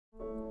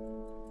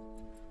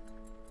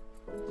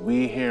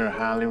We here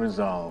highly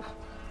resolve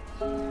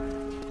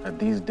that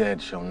these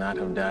dead shall not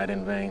have died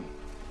in vain,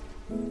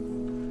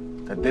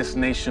 that this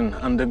nation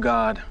under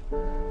God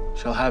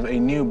shall have a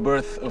new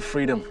birth of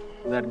freedom,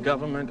 that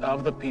government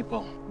of the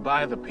people,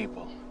 by the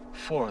people,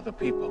 for the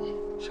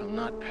people, shall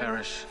not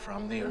perish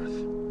from the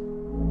earth.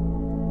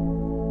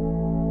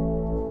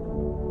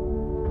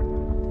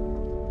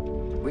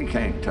 We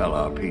can't tell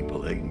our people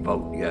they can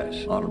vote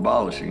yes on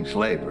abolishing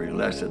slavery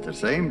unless at the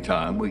same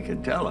time we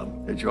can tell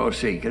them that you're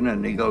seeking a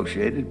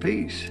negotiated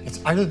peace. It's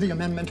either the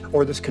amendment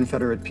or this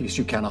Confederate peace.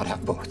 You cannot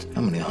have both.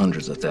 How many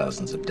hundreds of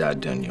thousands have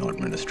died during your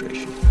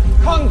administration?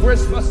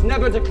 Congress must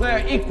never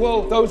declare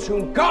equal those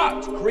whom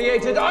God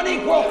created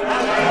unequal.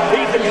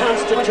 Leave the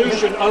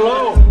Constitution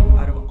alone.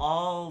 Out of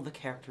all the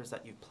characters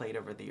that you've played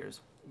over the years,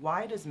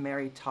 why does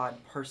Mary Todd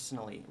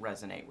personally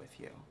resonate with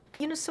you?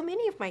 You know, so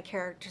many of my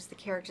characters, the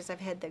characters I've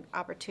had the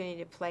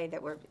opportunity to play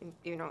that were,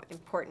 you know,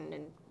 important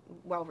and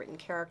well-written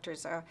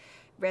characters,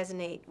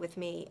 resonate with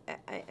me.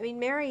 I mean,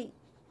 Mary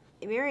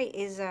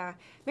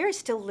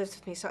still lives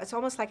with me, so it's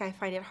almost like I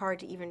find it hard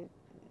to even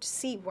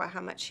see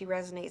how much she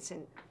resonates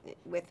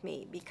with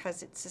me,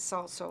 because it's just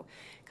also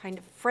kind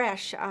of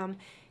fresh.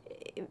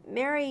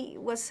 Mary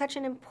was such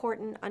an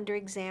important,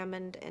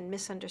 under-examined, and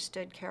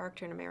misunderstood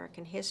character in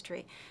American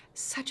history.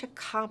 Such a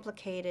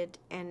complicated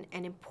and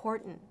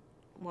important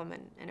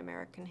woman in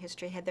American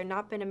history. Had there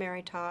not been a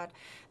Mary Todd,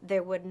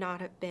 there would not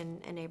have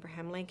been an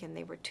Abraham Lincoln.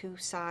 They were two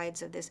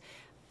sides of this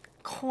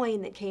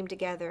coin that came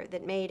together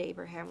that made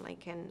Abraham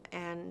Lincoln,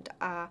 and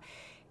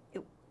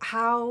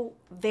how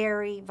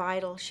very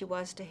vital she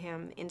was to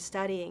him in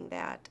studying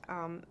that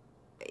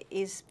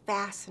is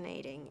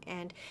fascinating.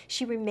 And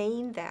she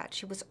remained that.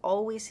 She was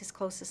always his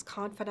closest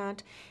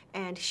confidant,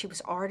 and she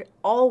was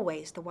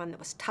always the one that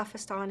was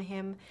toughest on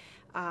him.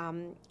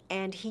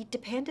 And he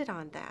depended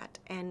on that.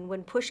 And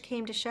when push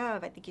came to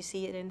shove, I think you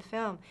see it in the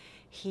film,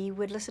 he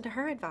would listen to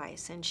her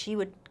advice and she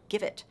would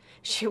give it.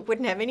 She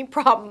wouldn't have any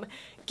problem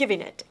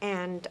giving it.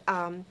 And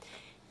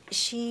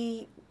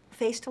she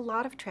faced a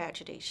lot of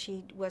tragedy.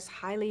 She was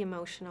highly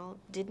emotional,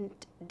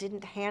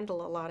 didn't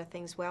handle a lot of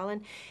things well,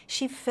 and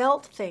she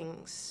felt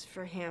things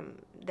for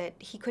him that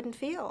he couldn't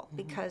feel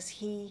because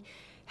he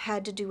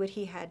had to do what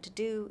he had to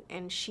do,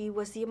 and she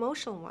was the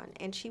emotional one,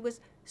 and she was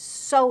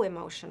so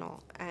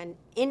emotional and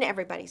in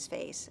everybody's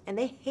face, and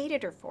they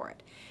hated her for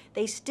it.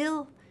 They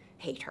still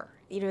hate her.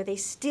 You know, they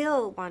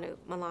still want to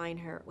malign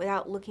her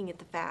without looking at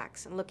the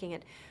facts and looking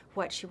at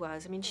what she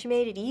was. I mean, she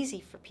made it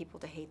easy for people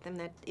to hate them.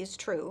 That is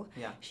true.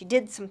 Yeah. She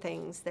did some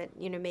things that,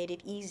 you know, made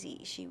it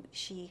easy.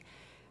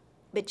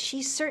 But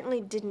she certainly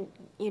didn't,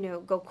 you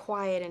know, go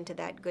quiet into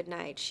that good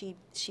night. She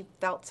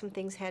felt some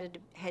things had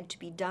to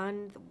be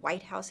done. The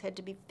White House had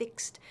to be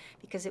fixed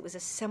because it was a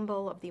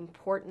symbol of the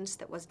importance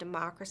that was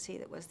democracy,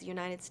 that was the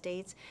United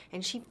States,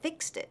 and she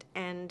fixed it.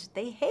 And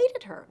they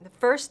hated her.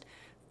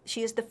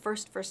 She is the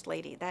first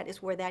lady. That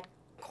is where that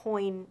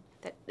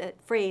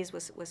phrase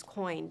was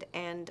coined,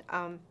 and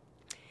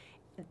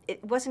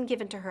it wasn't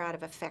given to her out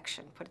of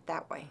affection. Put it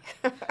that way.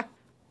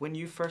 When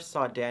you first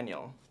saw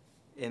Daniel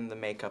in the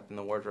makeup and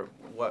the wardrobe,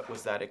 what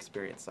was that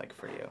experience like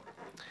for you?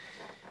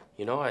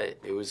 You know,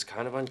 it was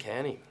kind of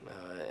uncanny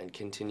and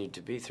continued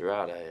to be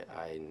throughout.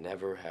 I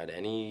never had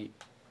any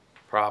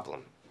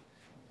problem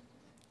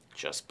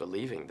just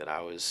believing that I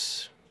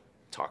was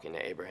talking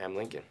to Abraham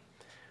Lincoln.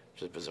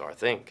 Which is a bizarre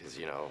thing, because,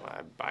 you know,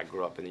 I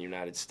grew up in the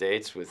United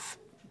States with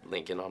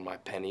Lincoln on my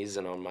pennies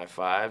and on my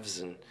fives,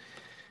 and,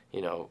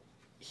 you know,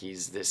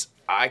 he's this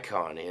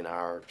icon in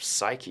our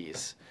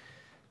psyches.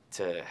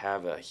 To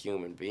have a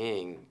human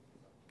being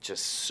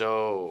just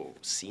so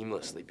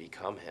seamlessly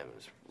become him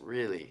is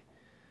really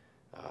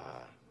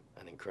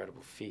an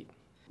incredible feat.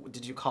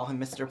 Did you call him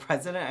Mr.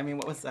 President? I mean,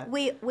 what was that?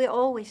 We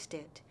always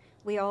did.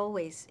 He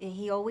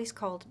always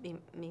called me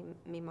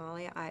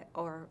Molly,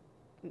 or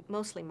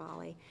mostly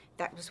Molly.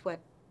 That was what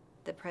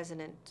the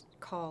president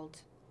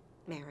called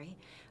Mary.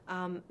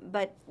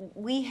 But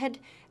we had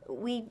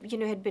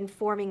been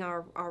forming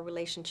our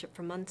relationship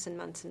for months and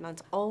months and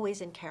months, always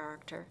in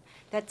character.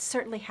 That's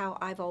certainly how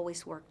I've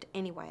always worked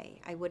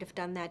anyway. I would have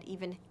done that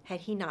even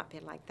had he not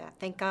been like that.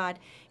 Thank God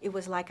it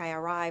was like I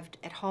arrived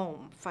at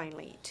home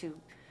finally to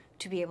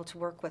be able to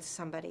work with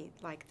somebody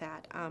like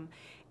that.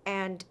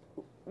 And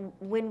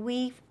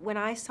when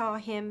I saw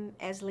him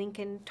as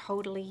Lincoln,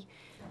 totally,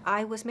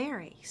 I was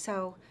Mary.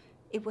 So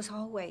it was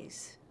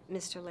always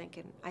Mr.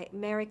 Lincoln.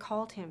 Mary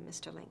called him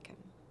Mr. Lincoln.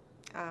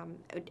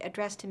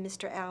 Addressed him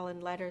Mr. L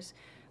in letters,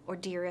 or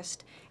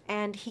dearest,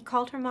 and he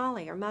called her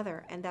Molly, or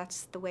mother, and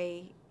that's the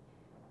way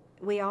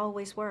we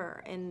always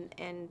were.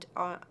 And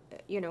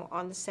you know,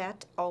 on the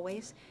set,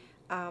 always.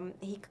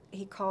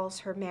 He calls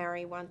her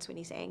Mary once when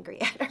he's angry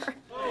at her.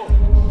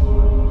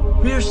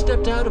 We're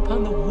stepped out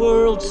upon the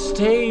world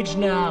stage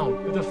now,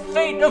 with the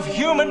fate of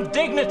human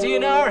dignity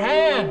in our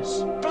hands.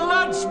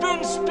 Blood's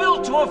been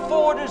spilled to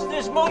afford us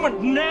this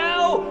moment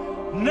now.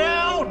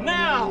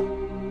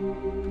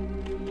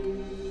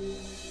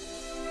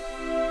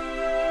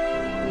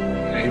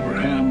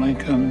 Abraham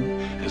Lincoln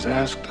has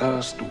asked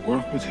us to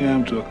work with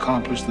him to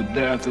accomplish the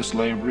death of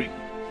slavery.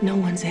 No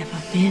one's ever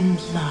been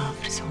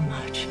loved so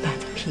much by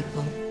the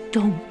people.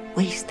 Don't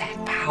waste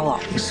that power.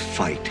 This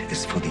fight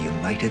is for the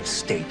United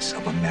States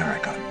of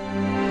America.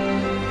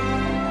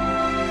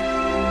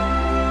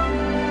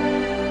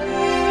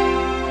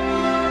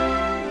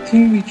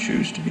 Can we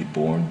choose to be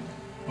born,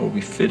 or are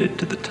we fitted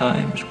to the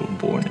times we're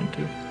born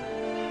into?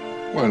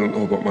 Well, I don't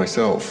know about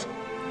myself.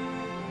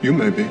 You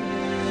may be.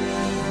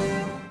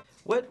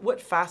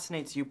 What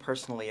fascinates you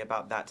personally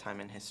about that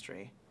time in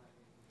history?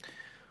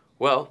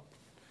 Well,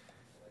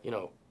 you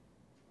know,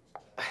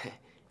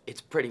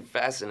 it's pretty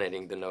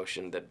fascinating, the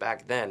notion that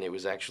back then it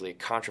was actually a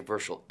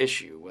controversial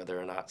issue whether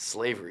or not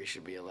slavery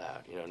should be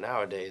allowed. You know,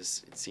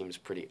 nowadays it seems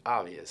pretty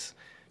obvious.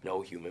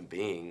 No human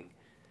being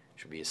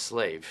should be a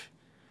slave.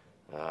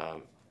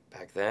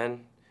 Back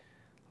then,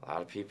 a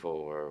lot of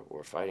people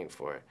were fighting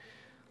for it,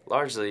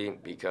 largely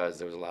because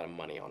there was a lot of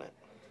money on it.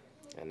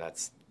 And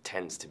that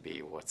tends to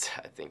be what's,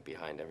 I think,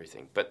 behind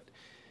everything. But,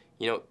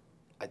 you know,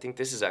 I think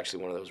this is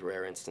actually one of those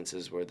rare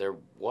instances where there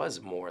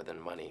was more than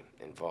money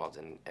involved,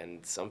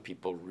 and some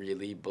people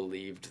really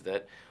believed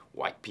that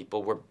white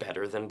people were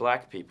better than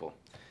black people.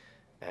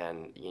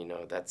 And, you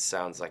know, that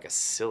sounds like a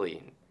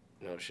silly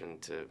notion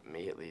to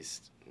me, at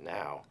least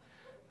now.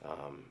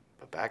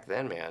 But back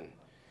then, man,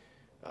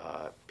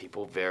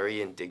 people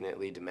very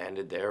indignantly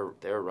demanded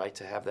their right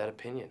to have that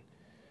opinion.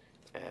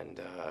 And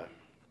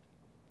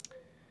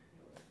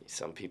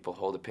some people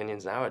hold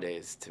opinions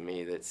nowadays, to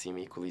me, that seem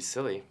equally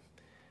silly,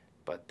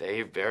 but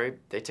they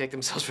take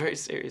themselves very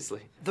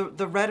seriously.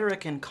 The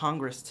rhetoric in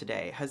Congress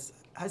today, has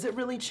it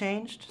really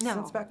changed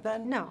since back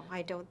then? No,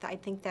 I don't. I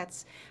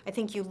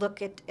think you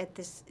look at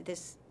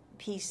this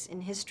piece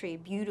in history,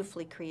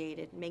 beautifully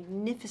created,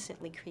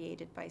 magnificently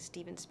created by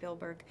Steven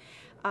Spielberg,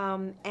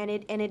 and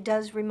it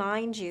does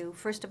remind you,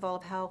 first of all,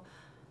 of how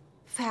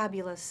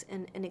fabulous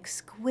and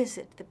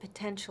exquisite the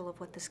potential of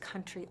what this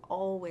country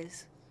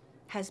always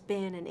has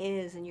been and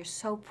is, and you're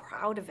so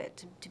proud of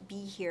it to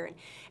be here,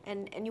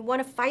 and you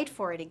want to fight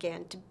for it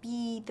again, to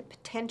be the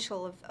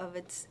potential of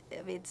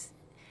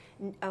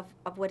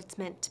what it's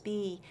meant to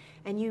be,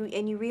 and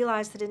you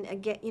realize that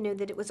again, you know,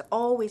 that it was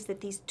always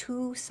that these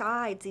two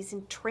sides, these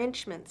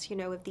entrenchments, you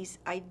know, of these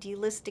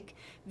idealistic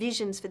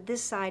visions for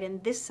this side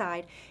and this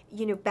side,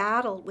 you know,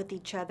 battle with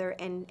each other,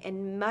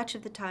 and much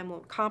of the time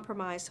won't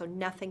compromise, so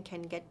nothing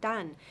can get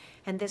done.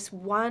 And this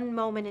one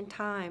moment in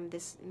time,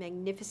 this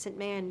magnificent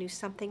man knew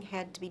something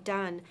had to be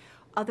done.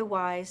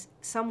 Otherwise,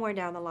 somewhere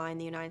down the line,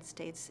 the United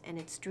States and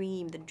its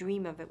dream, the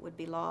dream of it, would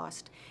be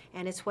lost.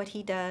 And it's what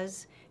he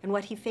does and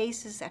what he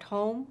faces at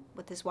home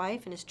with his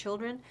wife and his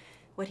children,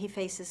 what he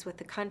faces with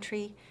the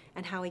country,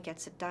 and how he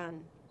gets it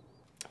done.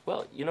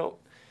 Well, you know,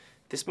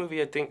 this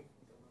movie, I think,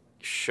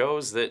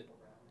 shows that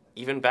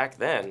even back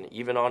then,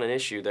 even on an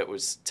issue that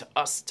was, to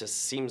us,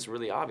 just seems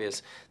really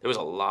obvious, there was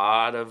a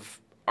lot of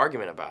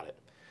argument about it.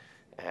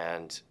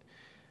 And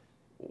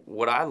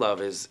what I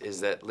love is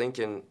that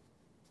Lincon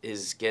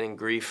is getting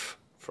grief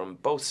from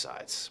both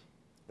sides.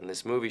 And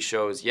this movie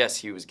shows, yes,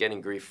 he was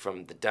getting grief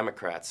from the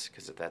Democrats,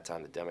 because at that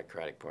time the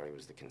Democratic Party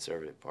was the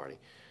conservative party.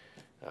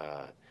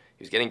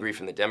 He was getting grief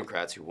from the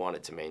Democrats who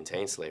wanted to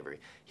maintain slavery.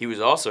 He was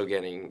also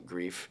getting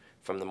grief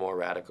from the more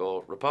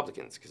radical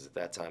Republicans, because at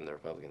that time the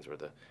Republicans were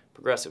the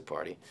progressive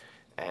party,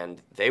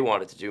 and they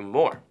wanted to do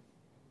more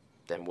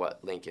than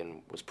what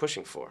Lincon was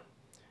pushing for.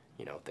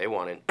 You know, they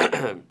wanted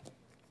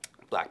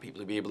black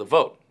people to be able to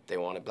vote. They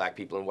wanted black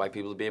people and white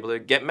people to be able to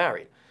get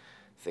married.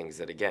 Things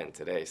that, again,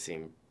 today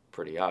seem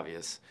pretty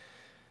obvious.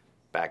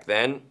 Back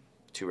then,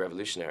 too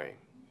revolutionary.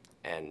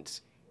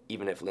 And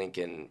even if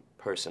Lincon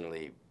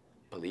personally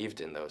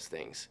believed in those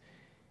things,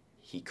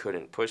 he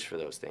couldn't push for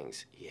those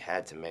things. He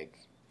had to make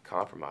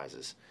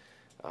compromises.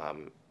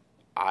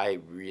 I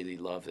really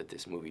love that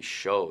this movie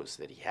shows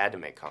that he had to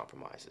make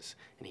compromises,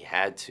 and he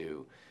had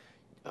to,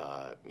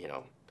 you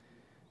know,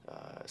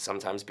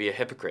 sometimes be a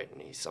hypocrite,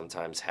 and he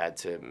sometimes had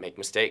to make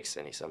mistakes,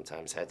 and he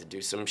sometimes had to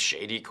do some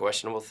shady,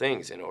 questionable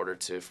things in order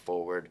to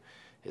forward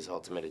his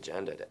ultimate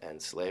agenda to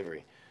end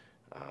slavery.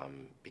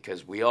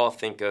 Because we all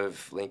think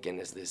of Lincon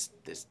as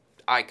this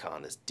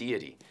icon, this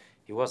deity.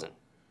 He wasn't.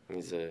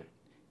 He's a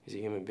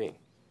human being.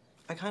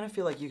 I kind of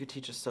feel like you could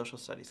teach a social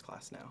studies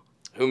class now.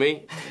 Who,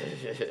 me?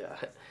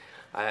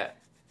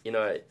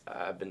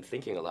 I've been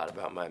thinking a lot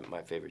about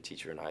my favorite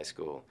teacher in high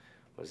school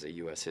was a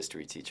U.S.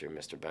 history teacher,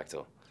 Mr.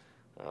 Bechtel.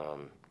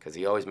 Because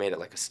he always made it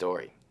like a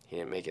story. He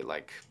didn't make it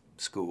like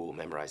school,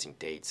 memorizing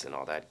dates and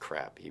all that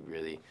crap. He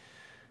really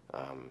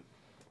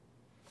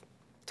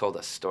told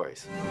us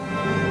stories.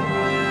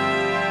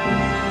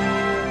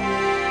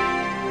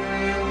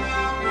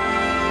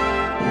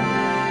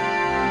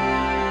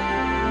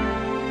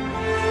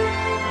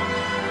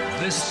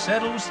 This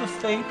settles the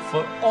fate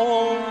for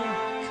all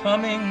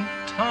coming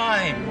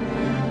time,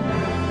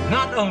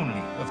 not only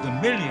of the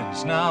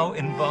millions now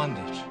in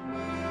bondage,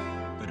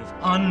 but of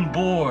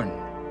unborn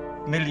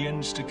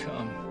millions to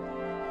come.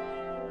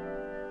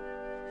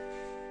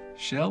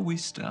 Shall we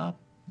stop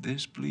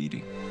this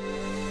bleeding?